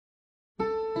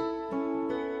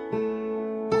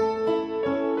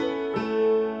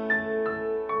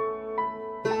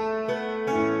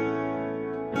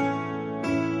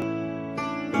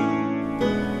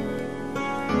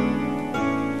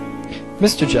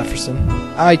Mr. Jefferson,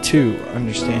 I too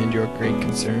understand your great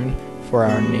concern for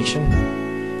our nation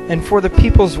and for the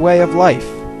people's way of life.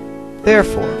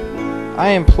 Therefore, I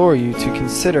implore you to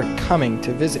consider coming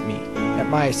to visit me at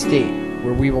my estate,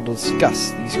 where we will discuss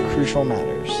these crucial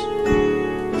matters.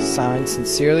 Signed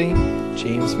sincerely,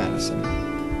 James Madison.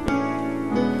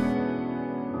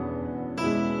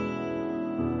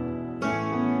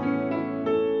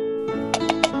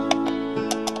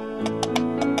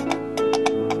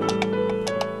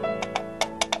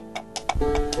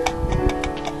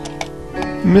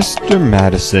 Mr.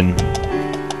 Madison,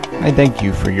 I thank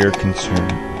you for your concern.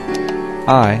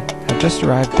 I have just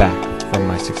arrived back from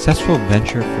my successful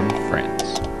venture from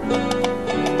France,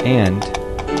 and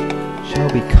shall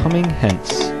be coming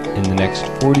hence in the next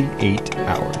 48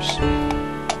 hours.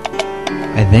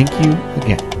 I thank you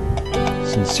again.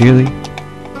 Sincerely,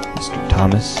 Mr.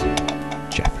 Thomas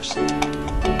Jefferson.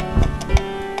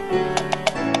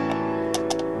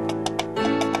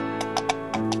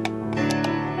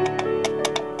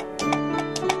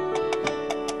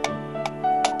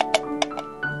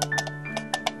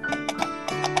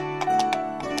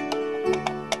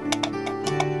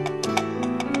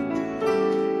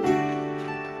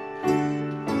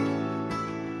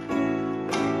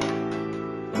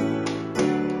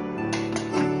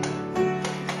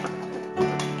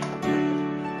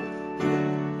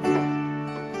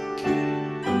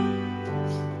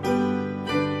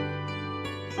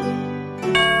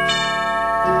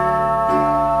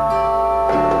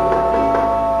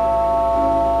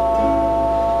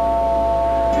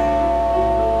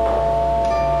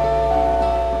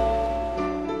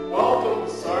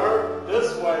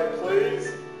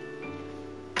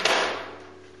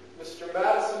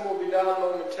 Madison will be down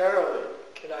momentarily.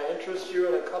 Can I interest you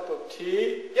in a cup of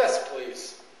tea? Yes,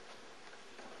 please.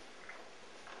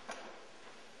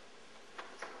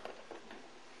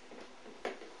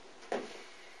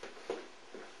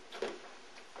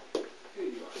 Here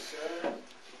you are, sir.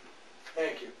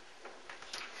 Thank you.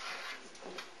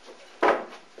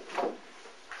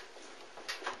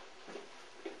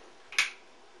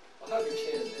 I'll have your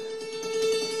tea in a minute.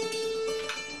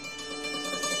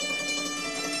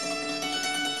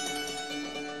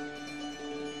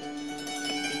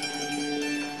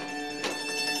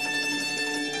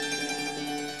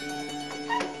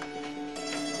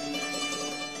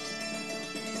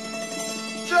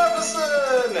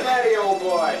 Jefferson! Hey, old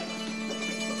boy.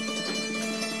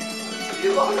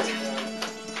 You looked.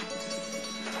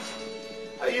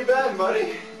 How you been,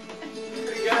 buddy?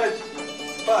 Pretty good.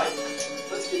 But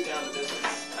let's get down to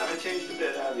business. Haven't changed a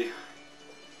bit, have you?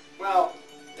 Well,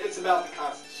 it's about the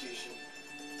Constitution.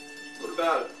 What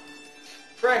about it?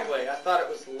 Frankly, I thought it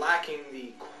was lacking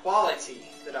the quality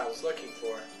that I was looking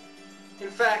for. In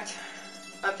fact,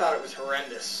 I thought it was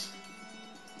horrendous.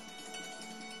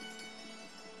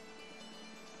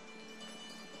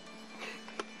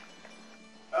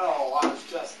 Oh, I was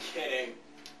just kidding.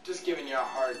 Just giving you a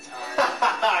hard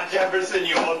time. Jefferson,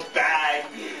 you old bag.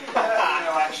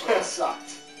 No, actually, it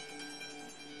sucked.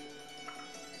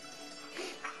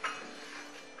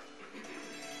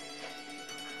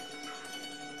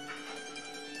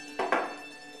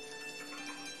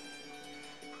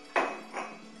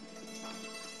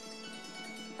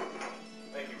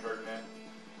 Thank you, Ferdinand.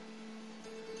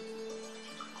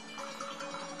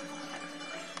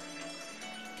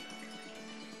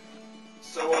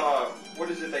 So, what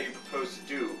is it that you propose to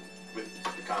do with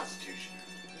the Constitution?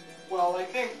 Well, I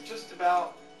think just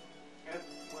about,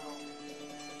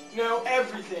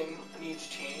 everything needs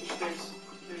change. There's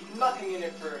nothing in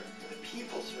it for the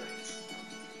people's rights.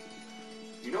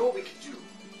 You know what we could do?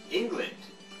 England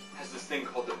has this thing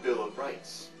called the Bill of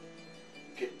Rights.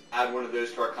 We could add one of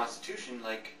those to our Constitution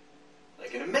like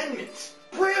an amendment.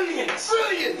 Brilliant!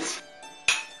 Brilliant!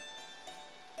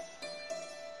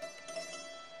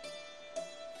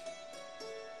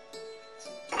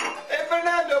 Hey,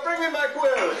 Fernando, bring me my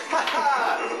quill!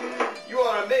 You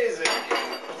are amazing!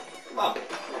 Come on.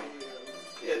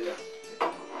 Yeah, yeah.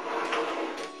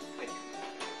 Thank you.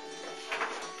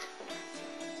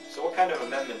 So what kind of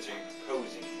amendments are you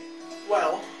proposing here?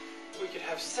 Well, we could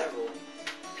have several.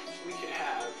 We could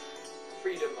have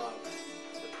freedom of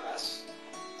the press,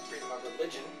 freedom of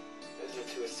religion. Those are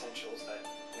two essentials that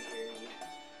we here need.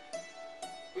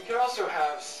 We could also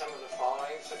have some of the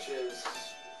following, such as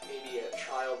maybe a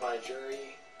trial by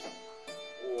jury,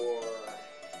 or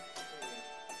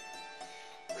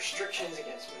restrictions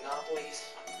against monopolies,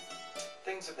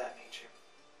 things of that nature.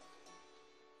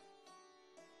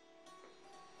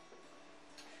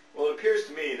 Well, it appears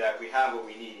to me that we have what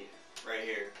we need right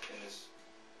here in this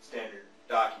standard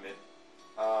document.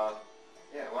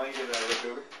 Yeah, why don't you give that a look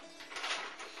over?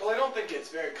 Well, I don't think it's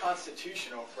very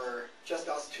constitutional for just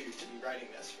us two to be writing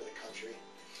this for the country.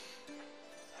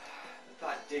 The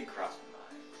thought did cross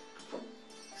my mind.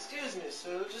 Excuse me,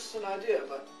 sir, just an idea,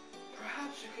 but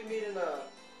perhaps you could meet in a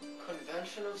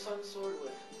convention of some sort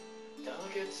with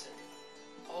delegates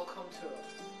and all come to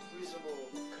a reasonable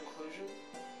conclusion?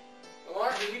 Well,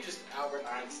 aren't you just Albert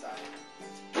Einstein?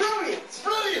 Brilliant!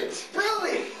 Brilliant! Brilliant!